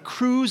send you on a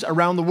cruise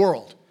around the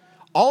world.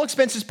 All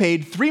expenses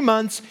paid, 3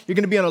 months, you're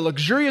going to be on a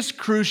luxurious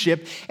cruise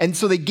ship. And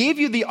so they gave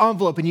you the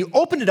envelope and you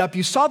opened it up,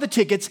 you saw the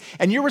tickets,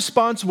 and your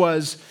response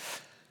was,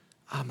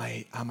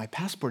 my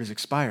passport is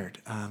expired.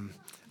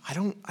 I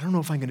don't know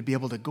if I'm going to be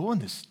able to go on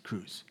this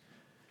cruise.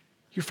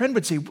 Your friend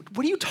would say,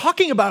 what are you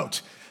talking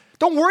about?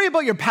 Don't worry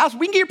about your passport.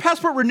 We can get your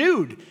passport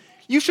renewed.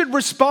 You should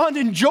respond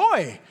in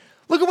joy.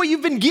 Look at what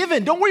you've been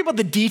given. Don't worry about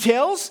the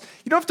details.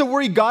 You don't have to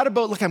worry God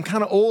about, look, I'm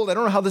kind of old. I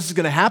don't know how this is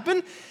going to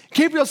happen.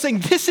 Gabriel's saying,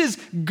 this is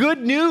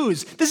good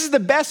news. This is the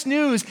best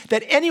news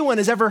that anyone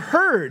has ever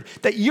heard,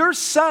 that your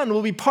son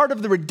will be part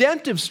of the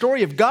redemptive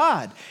story of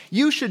God.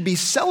 You should be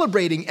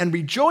celebrating and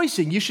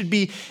rejoicing. You should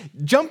be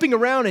jumping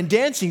around and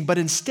dancing. But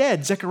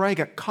instead, Zechariah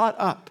got caught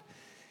up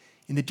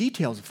in the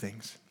details of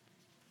things.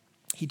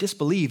 He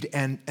disbelieved,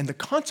 and the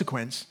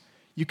consequence,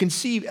 you can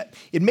see,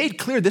 it made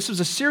clear this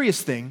was a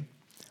serious thing,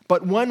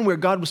 but one where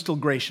God was still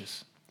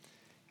gracious,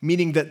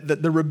 meaning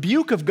that the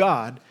rebuke of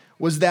God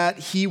was that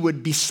he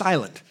would be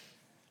silent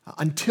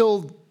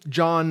until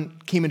John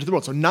came into the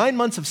world. So 9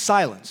 months of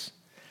silence,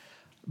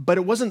 but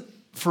it wasn't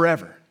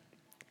forever.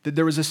 That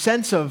there was a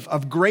sense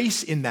of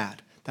grace in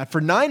that for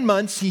 9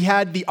 months he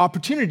had the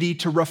opportunity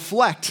to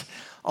reflect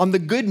on the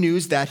good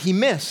news that he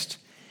missed.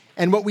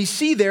 And what we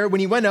see there,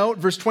 when he went out,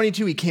 verse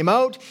 22, he came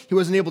out, he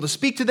wasn't able to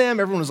speak to them.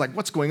 Everyone was like,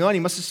 what's going on?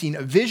 He must have seen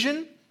a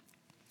vision.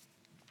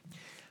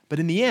 But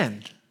in the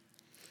end,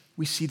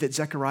 we see that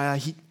Zechariah,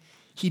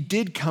 he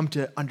did come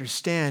to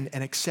understand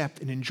and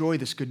accept and enjoy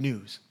this good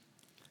news.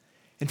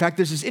 In fact,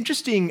 there's this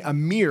interesting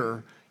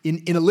mirror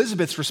in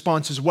Elizabeth's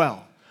response as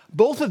well.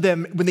 Both of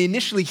them, when they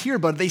initially hear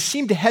about it, they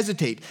seem to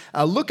hesitate.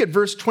 Look at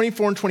verse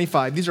 24 and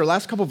 25. These are our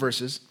last couple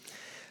verses.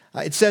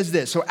 It says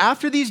this, so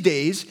after these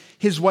days,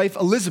 his wife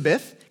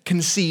Elizabeth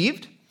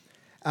conceived,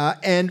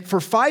 and for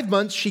 5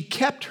 months she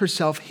kept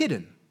herself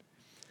hidden.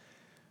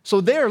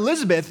 So there,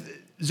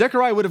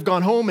 Zechariah would have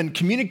gone home and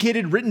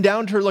communicated, written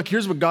down to her, look,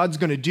 here's what God's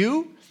going to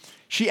do.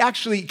 She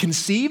actually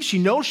conceives. She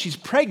knows she's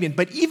pregnant,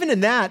 but even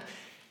in that,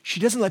 she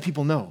doesn't let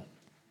people know.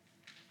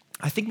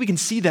 I think we can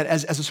see that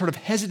as a sort of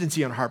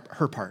hesitancy on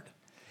her part,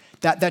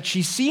 that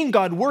she's seeing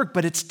God work,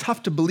 but it's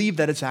tough to believe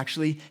that it's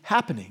actually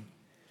happening.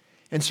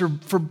 And so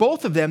for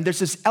both of them, there's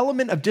this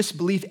element of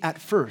disbelief at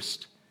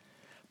first.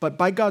 But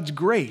by God's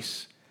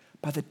grace,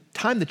 by the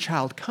time the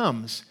child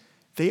comes,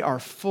 they are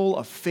full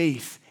of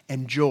faith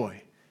and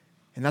joy.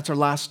 And that's our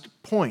last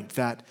point,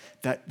 that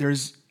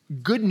there's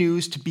good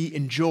news to be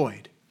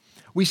enjoyed.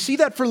 We see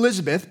that for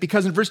Elizabeth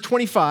because in verse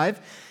 25,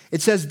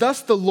 it says,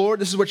 thus the Lord,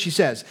 this is what she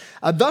says,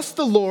 thus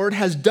the Lord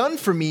has done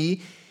for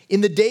me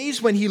in the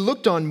days when he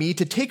looked on me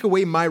to take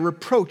away my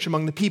reproach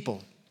among the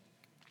people.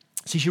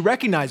 See, she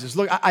recognizes,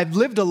 look, I've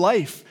lived a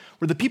life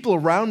where the people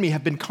around me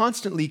have been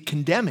constantly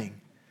condemning.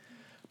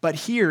 But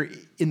here,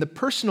 in the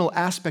personal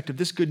aspect of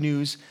this good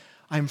news,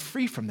 I'm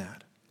free from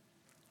that.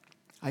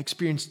 I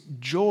experience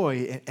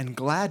joy and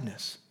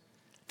gladness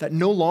that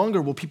no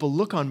longer will people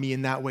look on me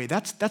in that way.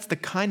 That's the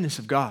kindness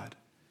of God.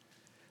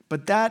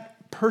 But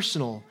that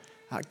personal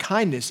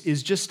kindness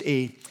is just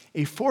a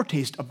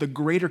foretaste of the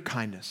greater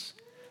kindness,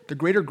 the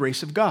greater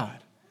grace of God.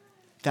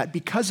 That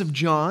because of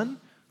John,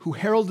 who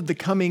heralded the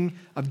coming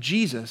of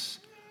Jesus,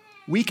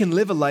 we can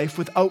live a life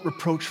without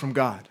reproach from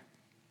God.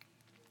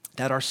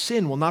 That our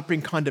sin will not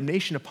bring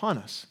condemnation upon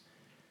us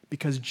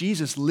because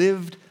Jesus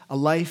lived a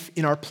life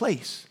in our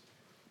place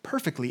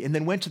perfectly and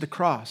then went to the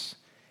cross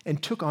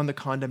and took on the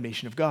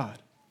condemnation of God.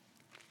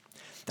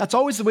 That's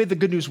always the way the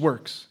good news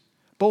works,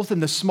 both in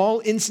the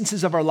small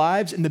instances of our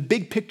lives and the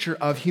big picture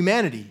of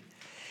humanity.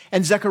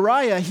 And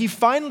Zechariah, he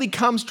finally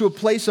comes to a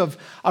place of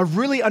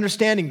really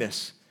understanding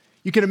this.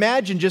 You can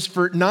imagine just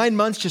for 9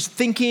 months just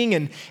thinking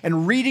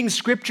and reading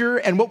scripture,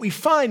 and what we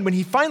find when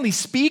he finally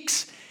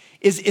speaks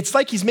is it's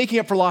like he's making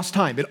up for lost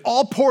time. It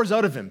all pours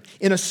out of him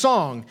in a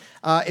song.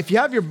 If you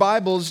have your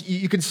Bibles,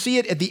 you can see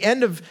it at the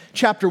end of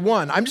chapter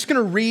 1. I'm just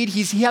going to read.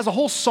 He has a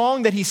whole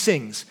song that he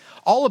sings,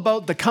 all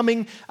about the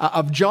coming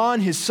of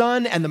John, his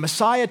son, and the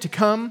Messiah to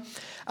come.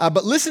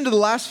 But listen to the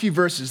last few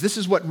verses. This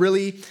is what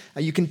really,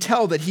 you can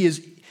tell that he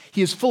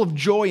is full of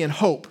joy and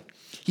hope.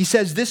 He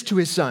says this to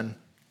his son,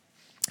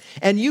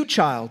 "And you,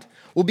 child,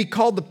 will be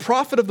called the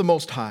prophet of the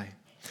Most High,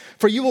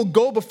 for you will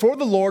go before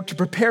the Lord to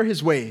prepare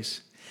his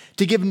ways,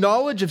 to give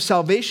knowledge of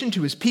salvation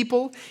to his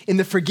people in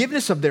the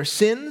forgiveness of their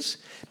sins,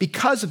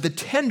 because of the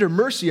tender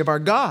mercy of our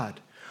God,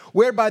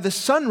 whereby the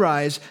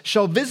sunrise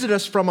shall visit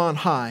us from on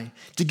high,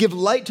 to give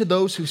light to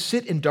those who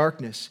sit in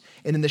darkness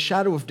and in the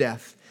shadow of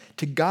death,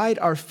 to guide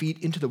our feet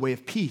into the way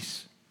of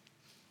peace."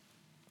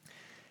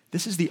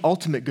 This is the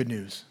ultimate good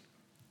news.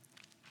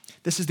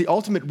 This is the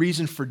ultimate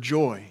reason for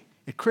joy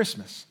at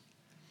Christmas,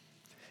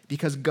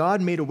 because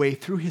God made a way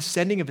through his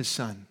sending of his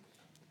son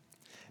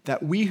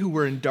that we who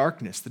were in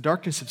darkness, the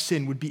darkness of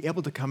sin, would be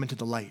able to come into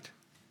the light.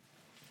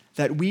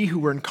 That we who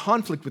were in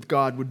conflict with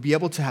God would be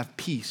able to have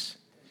peace.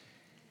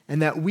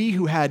 And that we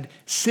who had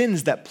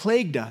sins that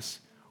plagued us,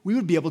 we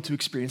would be able to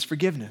experience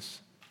forgiveness.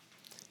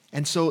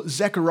 And so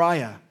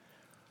Zechariah,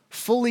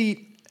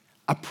 fully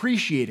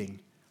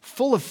appreciating,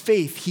 full of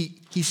faith,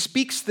 he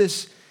speaks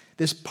this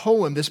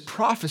poem, this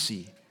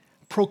prophecy,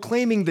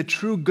 proclaiming the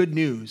true good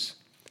news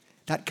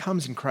that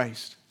comes in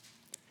Christ.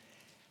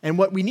 And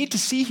what we need to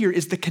see here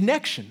is the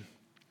connection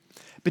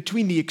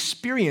between the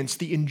experience,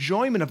 the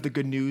enjoyment of the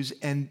good news,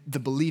 and the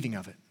believing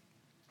of it.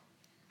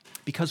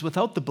 Because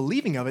without the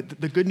believing of it,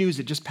 the good news,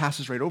 it just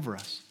passes right over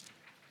us.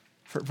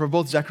 For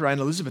both Zechariah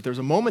and Elizabeth, there was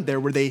a moment there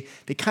where they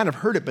kind of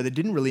heard it, but it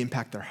didn't really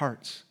impact their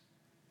hearts.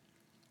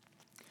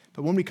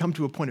 But when we come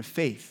to a point of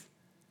faith,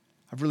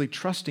 of really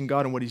trusting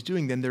God and what he's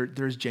doing, then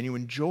there is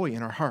genuine joy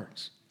in our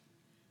hearts.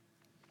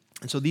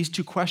 And so these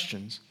two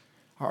questions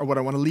are what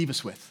I want to leave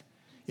us with.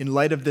 In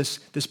light of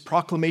this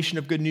proclamation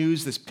of good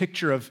news, this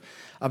picture of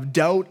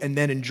doubt and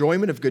then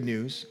enjoyment of good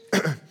news,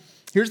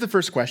 here's the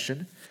first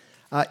question.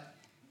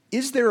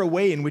 Is there a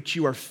way in which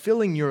you are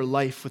filling your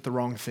life with the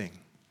wrong thing?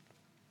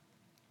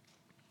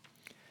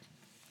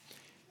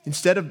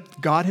 Instead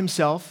of God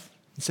himself,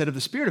 instead of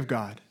the Spirit of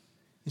God,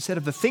 instead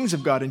of the things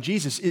of God and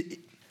Jesus,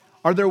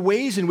 are there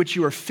ways in which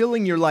you are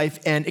filling your life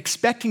and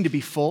expecting to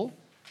be full,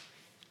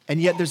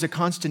 and yet there's a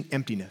constant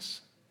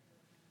emptiness?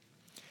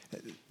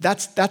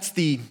 That's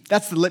the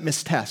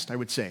litmus test, I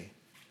would say.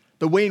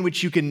 The way in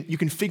which you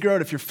can figure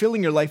out if you're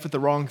filling your life with the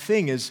wrong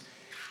thing is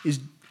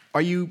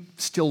are you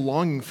still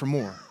longing for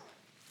more?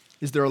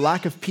 Is there a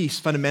lack of peace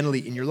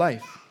fundamentally in your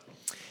life?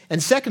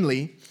 And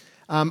secondly,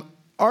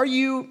 are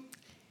you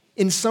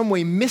in some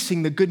way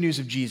missing the good news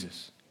of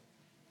Jesus?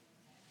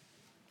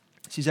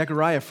 See,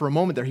 Zechariah, for a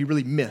moment there, he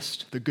really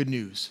missed the good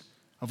news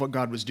of what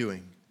God was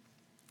doing.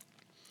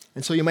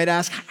 And so you might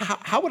ask,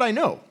 how would I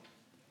know?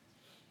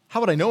 How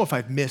would I know if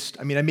I've missed?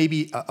 I mean, I may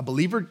be a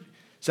believer.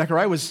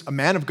 Zechariah was a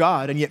man of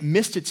God and yet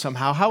missed it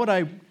somehow. How would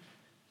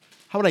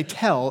I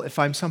tell if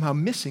I'm somehow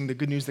missing the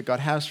good news that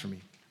God has for me?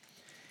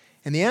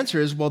 And the answer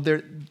is, well,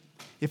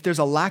 if there's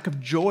a lack of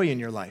joy in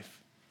your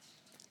life,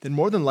 then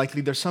more than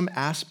likely there's some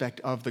aspect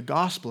of the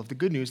gospel, of the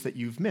good news that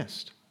you've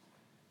missed,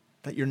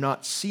 that you're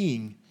not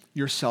seeing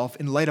yourself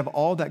in light of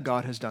all that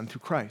God has done through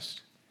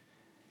Christ.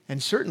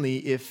 And certainly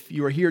if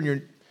you are here and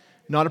you're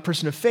not a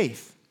person of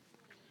faith,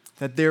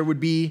 that there would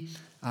be,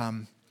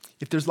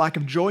 if there's lack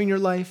of joy in your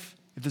life,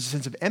 if there's a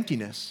sense of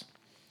emptiness,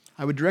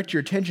 I would direct your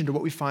attention to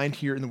what we find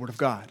here in the Word of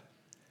God.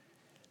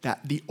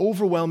 That the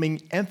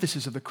overwhelming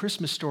emphasis of the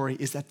Christmas story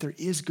is that there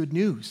is good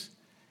news.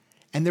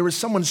 And there was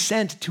someone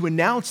sent to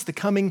announce the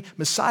coming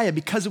Messiah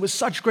because it was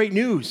such great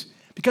news,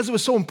 because it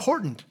was so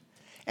important.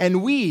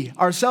 And we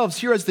ourselves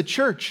here as the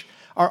church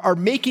are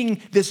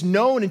making this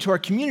known into our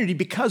community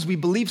because we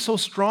believe so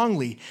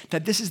strongly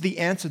that this is the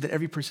answer that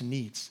every person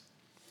needs.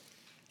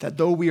 That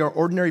though we are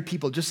ordinary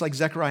people, just like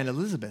Zechariah and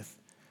Elizabeth,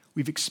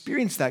 we've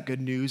experienced that good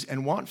news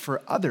and want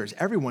for others,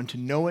 everyone, to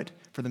know it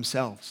for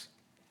themselves.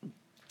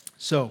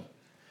 So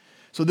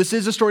this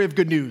is a story of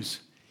good news.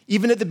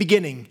 Even at the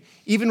beginning,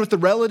 even with the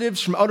relatives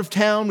from out of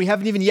town, we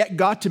haven't even yet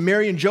got to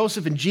Mary and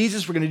Joseph and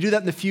Jesus. We're going to do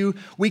that in a few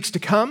weeks to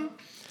come.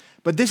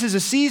 But this is a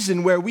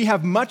season where we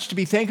have much to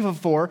be thankful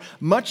for,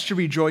 much to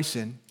rejoice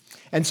in.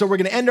 And so we're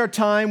going to end our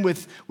time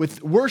with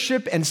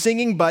worship and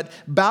singing, but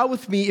bow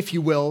with me if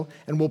you will,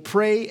 and we'll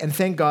pray and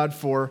thank God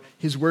for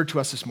his word to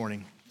us this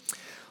morning.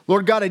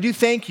 Lord God, I do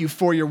thank you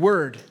for your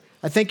word.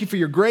 I thank you for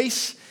your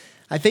grace.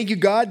 I thank you,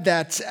 God,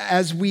 that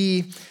as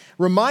we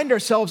remind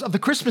ourselves of the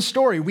Christmas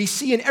story. We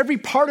see in every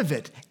part of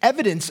it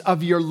evidence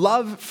of your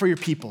love for your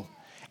people,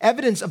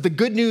 evidence of the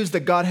good news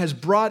that God has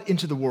brought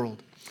into the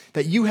world,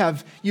 that you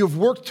have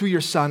worked through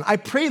your Son. I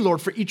pray,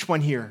 Lord, for each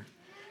one here.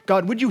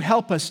 God, would you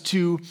help us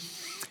to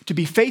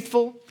be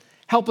faithful?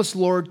 Help us,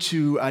 Lord,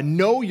 to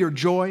know your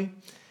joy.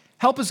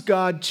 Help us,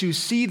 God, to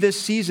see this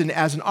season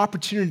as an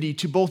opportunity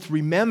to both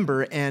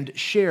remember and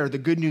share the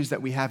good news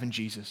that we have in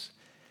Jesus.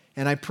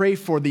 And I pray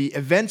for the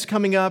events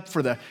coming up,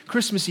 for the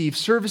Christmas Eve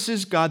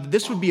services, God, that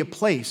this would be a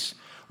place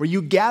where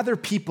you gather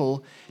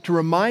people to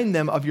remind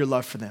them of your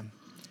love for them.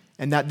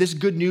 And that this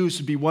good news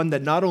would be one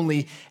that not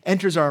only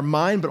enters our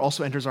mind, but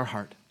also enters our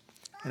heart.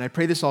 And I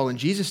pray this all in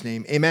Jesus'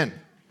 name. Amen.